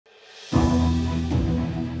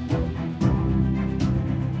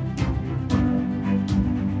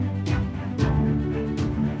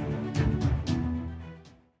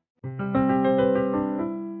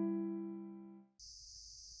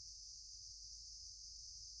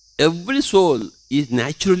Every soul is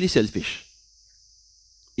naturally selfish.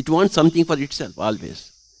 It wants something for itself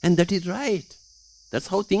always. And that is right. That's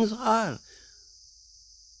how things are.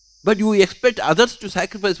 But you expect others to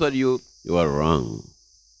sacrifice for you, you are wrong.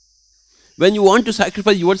 When you want to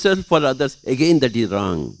sacrifice yourself for others, again that is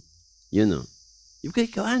wrong. You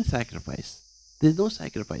can't sacrifice. There is no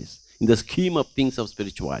sacrifice in the scheme of things of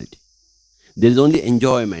spirituality. There is only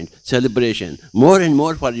enjoyment, celebration, more and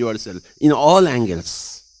more for yourself in all angles.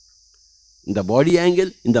 In the body angle,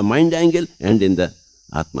 in the mind angle, and in the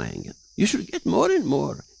Atma angle. You should get more and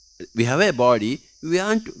more. We have a body, we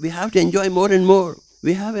have to enjoy more and more.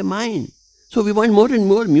 We have a mind, so we want more and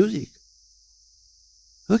more music.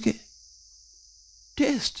 Okay.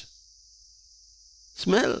 Taste,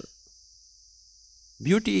 smell,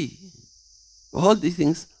 beauty, all these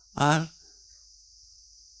things are,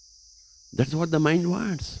 that's what the mind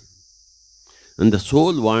wants. And the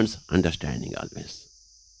soul wants understanding always.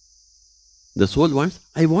 The soul wants,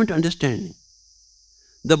 I want understanding.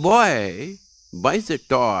 The boy buys a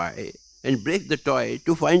toy and breaks the toy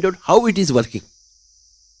to find out how it is working.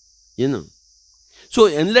 So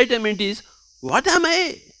enlightenment is, what am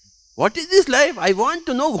I? What is this life? I want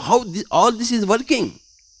to know how all this is working.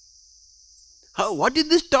 What is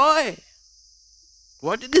this toy?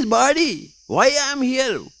 What is this body? Why I am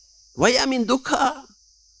here? Why I am in dukkha?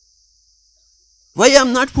 Why I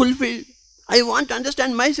am not fulfilled? I want to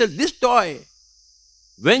understand myself, this toy.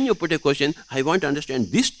 When you put a question, I want to understand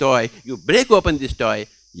this toy, you break open this toy,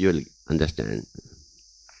 you will understand.